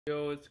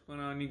Yo, what's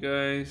going on, you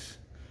guys?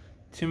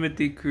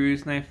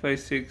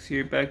 Cruz956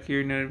 here, back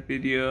here in another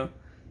video.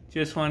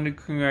 Just wanted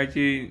to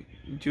congratulate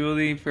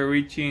Julie for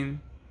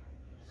reaching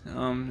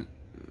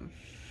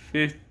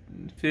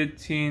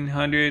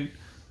 1,500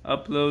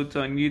 uploads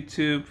on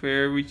YouTube,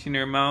 for reaching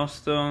her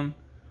milestone.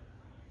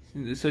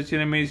 It's such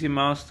an amazing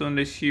milestone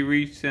that she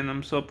reached, and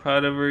I'm so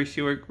proud of her.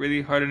 She worked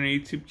really hard on her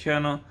YouTube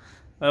channel,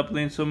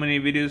 uploading so many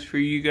videos for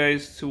you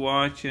guys to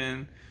watch,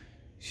 and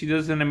she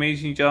does an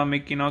amazing job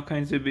making all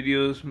kinds of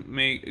videos.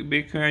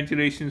 Big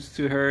congratulations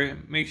to her.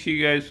 Make sure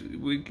you guys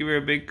give her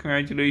a big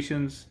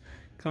congratulations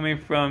coming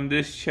from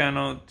this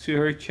channel to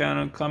her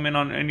channel. Comment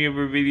on any of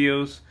her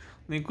videos.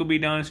 Link will be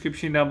down in the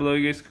description down below.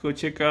 You guys can go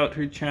check out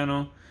her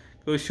channel.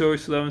 Go show her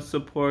some love and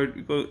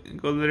support. Go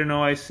let her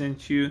know I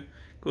sent you.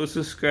 Go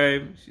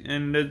subscribe,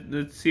 and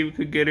let's see if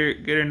we could get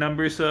her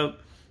numbers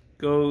up.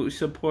 Go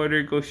support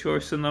her. Go show her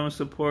some love and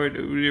support. I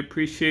really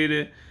appreciate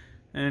it.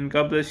 And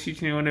God bless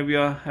each and every one of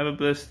y'all. Have a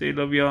blessed day.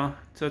 Love y'all.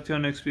 Talk to y'all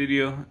next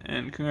video.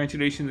 And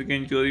congratulations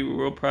again, Julie.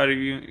 We're real proud of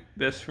you.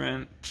 Best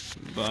friend.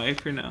 Bye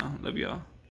for now. Love y'all.